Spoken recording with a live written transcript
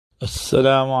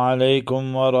Assalamu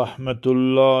alaikum wa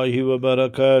rahmatullahi wa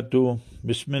barakatuh.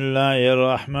 Bismillahir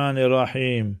Rahmanir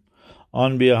Rahim.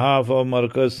 On behalf of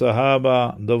Markaz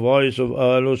Sahaba, the voice of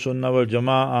Ahlul Sunnah wal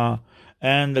Jama'ah,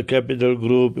 and the Capital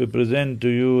Group, we present to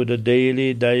you the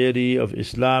daily diary of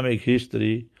Islamic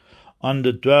history on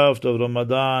the 12th of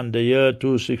Ramadan, the year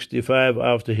 265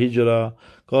 after Hijrah,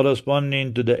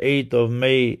 corresponding to the 8th of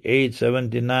May,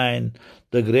 879,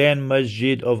 the Grand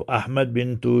Masjid of Ahmad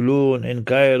bin Tulun in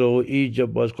Cairo,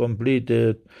 Egypt was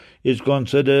completed. It is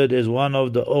considered as one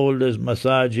of the oldest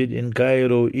masajid in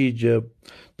Cairo, Egypt.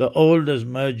 The oldest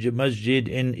masjid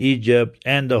in Egypt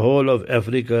and the whole of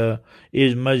Africa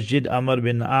is Masjid Amr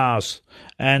bin As,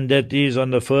 and that is on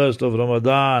the 1st of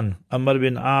Ramadan. Amr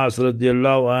bin As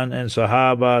radiallahu anh and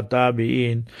Sahaba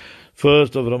Tabi'in,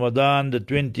 1st of Ramadan, the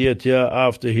 20th year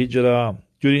after Hijrah.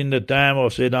 During the time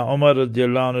of Sayyidina Umar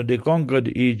radiallahu anh, they conquered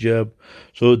Egypt.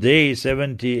 So they,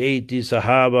 70, 80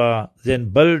 Sahaba, then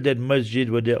built that masjid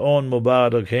with their own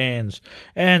Mubarak hands.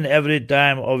 And every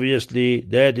time, obviously,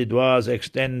 that it was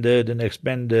extended and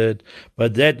expanded.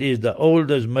 But that is the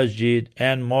oldest masjid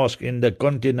and mosque in the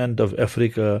continent of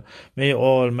Africa. May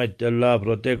Almighty Allah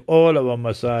protect all our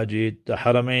masajid, the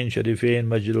Haramain Sharifain,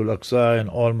 Masjidul Aqsa and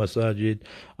all masajid.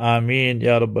 Ameen.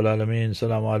 Ya Rabbal Alameen.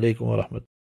 Assalamu alaikum wa rahmatullahi.